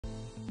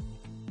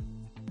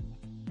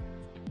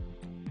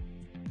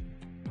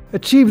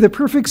Achieve the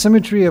perfect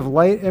symmetry of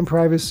light and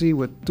privacy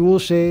with dual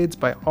shades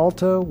by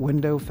Alta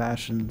Window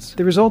Fashions.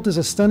 The result is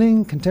a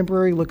stunning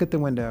contemporary look at the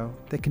window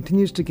that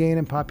continues to gain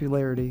in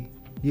popularity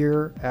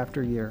year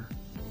after year.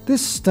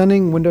 This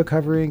stunning window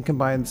covering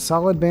combines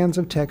solid bands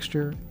of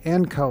texture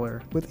and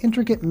color with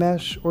intricate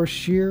mesh or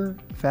sheer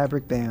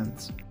fabric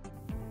bands.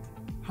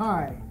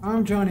 Hi,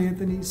 I'm John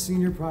Anthony,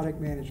 Senior Product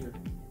Manager.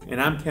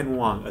 And I'm Ken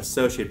Wong,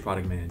 Associate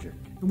Product Manager.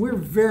 And we're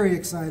very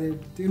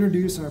excited to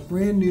introduce our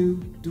brand new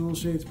Dual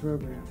Shades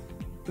program.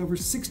 With over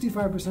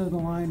 65% of the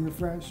line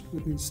refreshed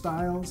with new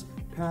styles,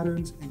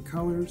 patterns, and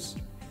colors.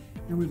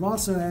 And we've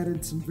also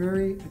added some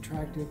very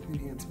attractive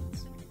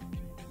enhancements.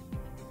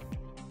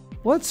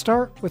 Let's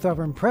start with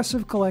our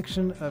impressive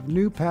collection of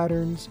new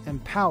patterns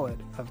and palette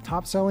of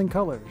top-selling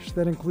colors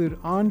that include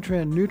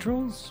on-trend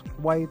neutrals,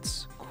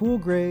 whites, cool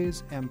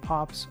grays, and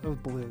pops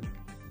of blue.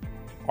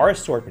 Our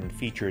assortment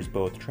features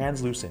both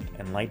translucent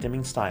and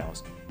light-dimming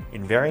styles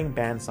in varying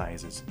band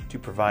sizes to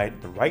provide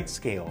the right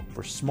scale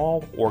for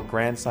small or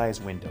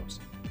grand-sized windows.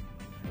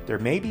 There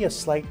may be a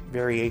slight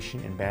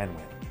variation in bandwidth,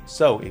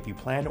 so if you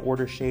plan to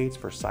order shades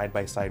for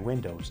side-by-side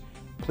windows,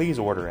 please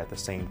order at the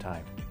same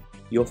time.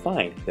 You'll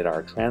find that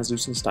our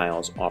translucent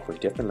styles offer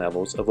different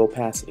levels of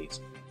opacities.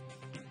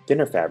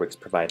 Thinner fabrics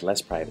provide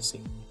less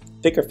privacy.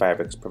 Thicker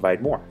fabrics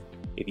provide more.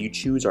 If you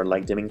choose our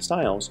light-dimming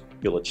styles,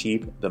 you'll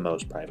achieve the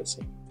most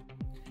privacy.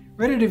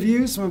 Ready to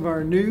view some of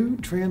our new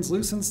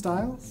translucent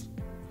styles?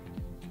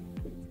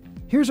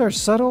 Here's our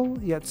subtle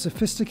yet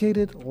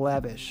sophisticated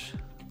lavish.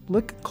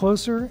 Look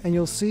closer and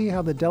you'll see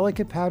how the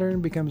delicate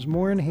pattern becomes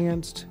more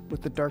enhanced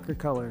with the darker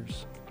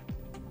colors.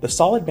 The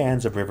solid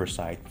bands of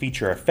Riverside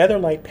feature a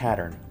feather-light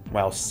pattern,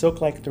 while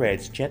silk-like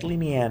threads gently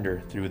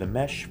meander through the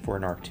mesh for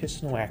an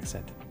artisanal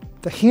accent.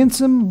 The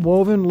handsome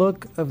woven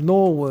look of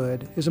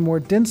Knollwood is a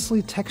more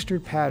densely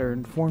textured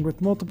pattern formed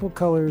with multiple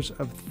colors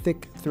of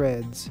thick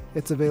threads.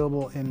 It's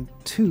available in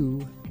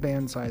 2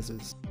 band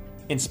sizes.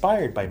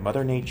 Inspired by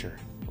Mother Nature,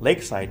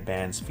 Lakeside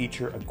bands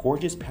feature a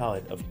gorgeous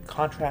palette of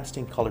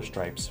contrasting color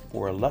stripes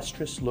for a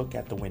lustrous look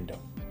at the window.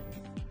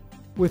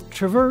 With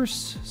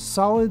Traverse,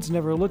 solids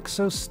never look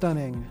so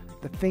stunning.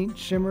 The faint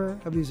shimmer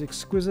of these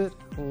exquisite,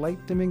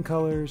 light-dimming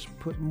colors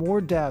put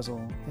more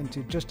dazzle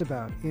into just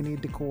about any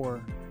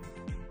decor.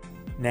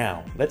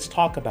 Now, let's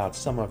talk about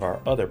some of our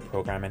other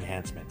program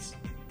enhancements,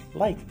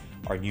 like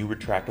our new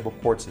retractable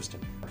cord system.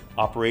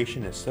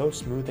 Operation is so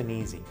smooth and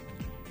easy.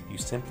 You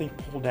simply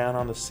pull down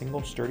on the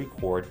single sturdy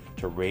cord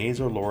to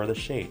raise or lower the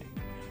shade.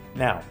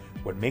 Now,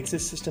 what makes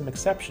this system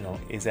exceptional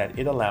is that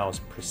it allows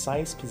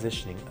precise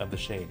positioning of the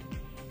shade.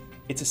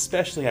 It's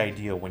especially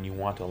ideal when you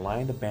want to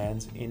line the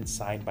bands in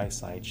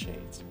side-by-side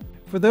shades.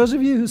 For those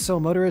of you who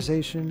sell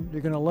motorization,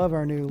 you're going to love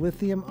our new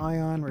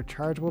lithium-ion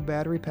rechargeable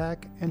battery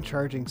pack and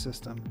charging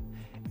system.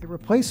 It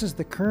replaces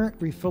the current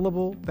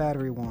refillable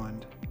battery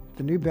wand.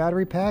 The new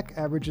battery pack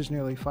averages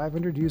nearly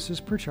 500 uses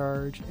per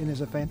charge and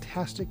is a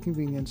fantastic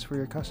convenience for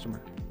your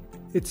customer.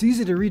 It's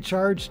easy to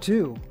recharge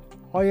too.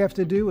 All you have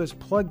to do is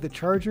plug the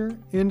charger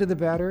into the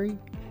battery,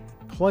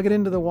 plug it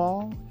into the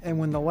wall, and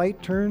when the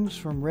light turns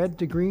from red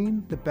to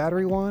green, the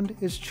battery wand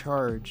is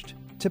charged,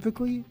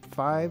 typically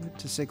 5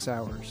 to 6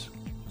 hours.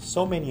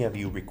 So many of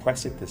you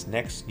requested this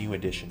next new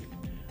addition,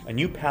 a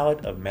new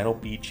palette of metal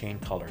bead chain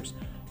colors,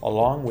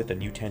 along with a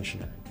new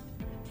tensioner.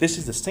 This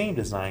is the same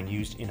design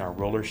used in our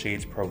Roller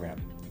Shades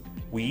program.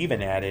 We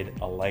even added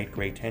a light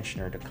gray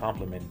tensioner to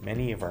complement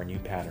many of our new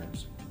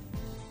patterns.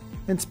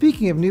 And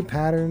speaking of new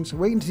patterns,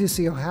 wait until you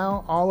see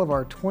how all of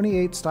our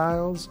 28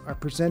 styles are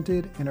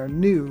presented in our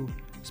new,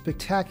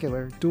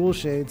 spectacular Dual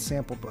Shades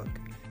sample book.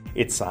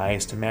 It's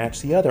sized to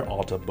match the other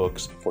Alta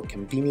books for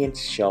convenient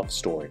shelf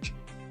storage.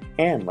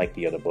 And like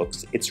the other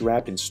books, it's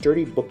wrapped in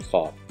sturdy book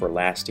cloth for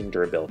lasting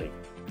durability.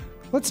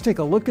 Let's take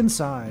a look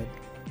inside.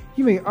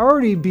 You may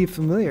already be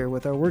familiar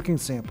with our working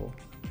sample.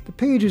 The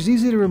page is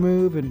easy to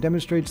remove and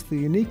demonstrates the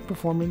unique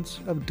performance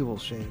of Dual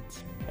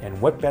Shades.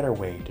 And what better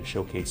way to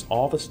showcase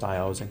all the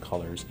styles and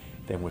colors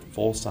than with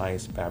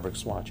full-size fabric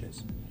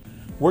swatches?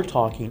 We're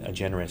talking a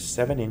generous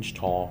 7-inch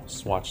tall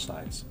swatch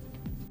size.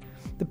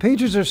 The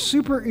pages are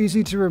super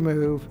easy to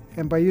remove,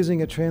 and by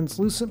using a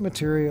translucent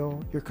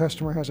material, your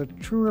customer has a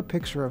truer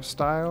picture of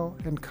style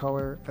and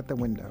color at the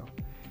window.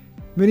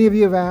 Many of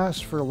you have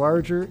asked for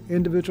larger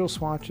individual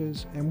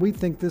swatches, and we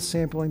think this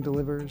sampling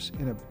delivers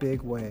in a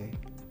big way.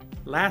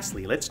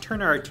 Lastly, let's turn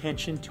our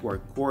attention to our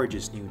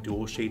gorgeous new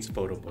Dual Shades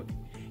photo book.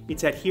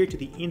 It's adhered to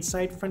the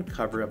inside front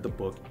cover of the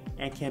book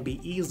and can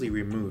be easily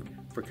removed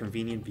for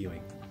convenient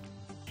viewing.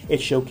 It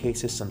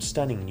showcases some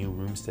stunning new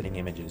room setting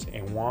images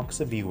and walks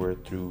the viewer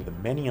through the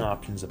many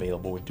options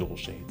available with Dual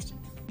Shades.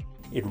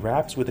 It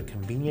wraps with a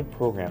convenient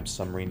program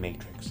summary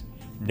matrix.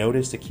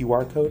 Notice the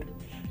QR code?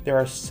 There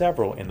are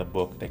several in the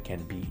book that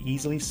can be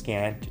easily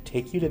scanned to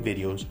take you to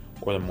videos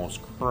or the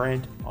most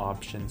current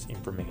options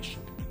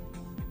information.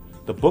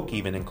 The book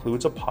even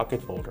includes a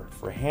pocket folder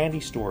for handy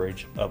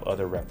storage of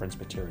other reference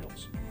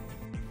materials.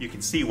 You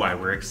can see why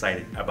we're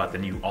excited about the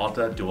new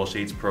Alta Dual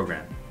Shades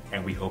program,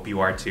 and we hope you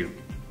are too.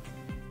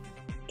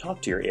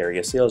 Talk to your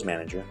area sales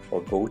manager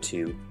or go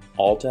to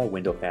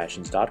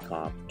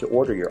altawindowfashions.com to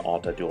order your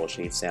Alta Dual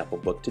Shade sample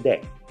book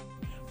today.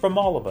 From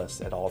all of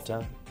us at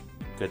Alta,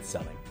 good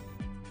selling.